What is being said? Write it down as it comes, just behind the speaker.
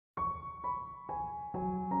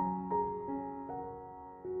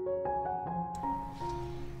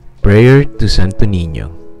Prayer to Santo Niño.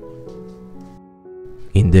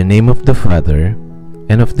 In the name of the Father,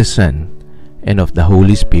 and of the Son, and of the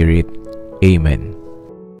Holy Spirit. Amen.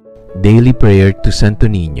 Daily Prayer to Santo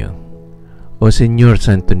Niño. O Señor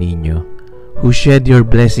Santo Niño, who shed your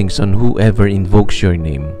blessings on whoever invokes your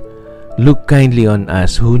name, look kindly on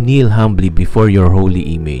us who kneel humbly before your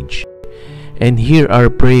holy image. And hear our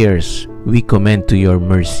prayers we commend to your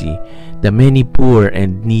mercy, the many poor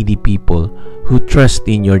and needy people who trust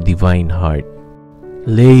in your divine heart.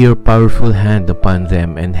 Lay your powerful hand upon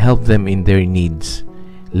them and help them in their needs.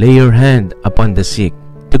 Lay your hand upon the sick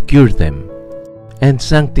to cure them, and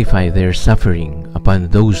sanctify their suffering upon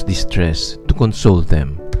those distressed to console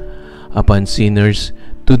them, upon sinners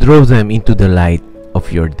to draw them into the light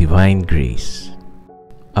of your divine grace.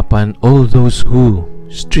 Upon all those who,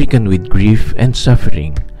 stricken with grief and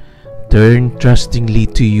suffering, turn trustingly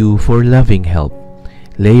to you for loving help,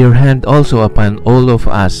 lay your hand also upon all of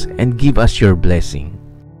us and give us your blessing.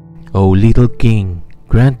 O little King,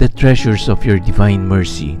 grant the treasures of your divine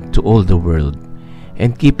mercy to all the world,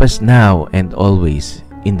 and keep us now and always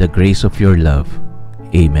in the grace of your love.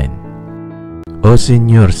 Amen. O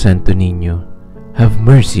Señor Santo Niño, have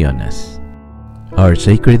mercy on us. Our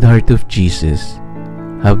Sacred Heart of Jesus,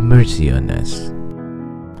 have mercy on us.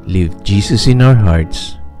 Live Jesus in our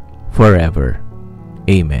hearts forever.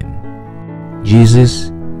 Amen.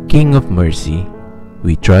 Jesus, King of mercy,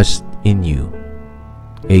 we trust in you.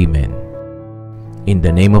 Amen. In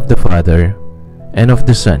the name of the Father, and of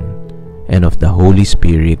the Son, and of the Holy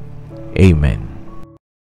Spirit. Amen.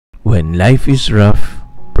 When life is rough,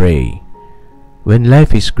 pray. When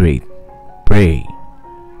life is great, pray.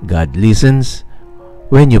 God listens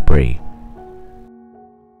when you pray.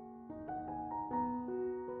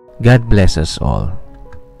 God bless us all.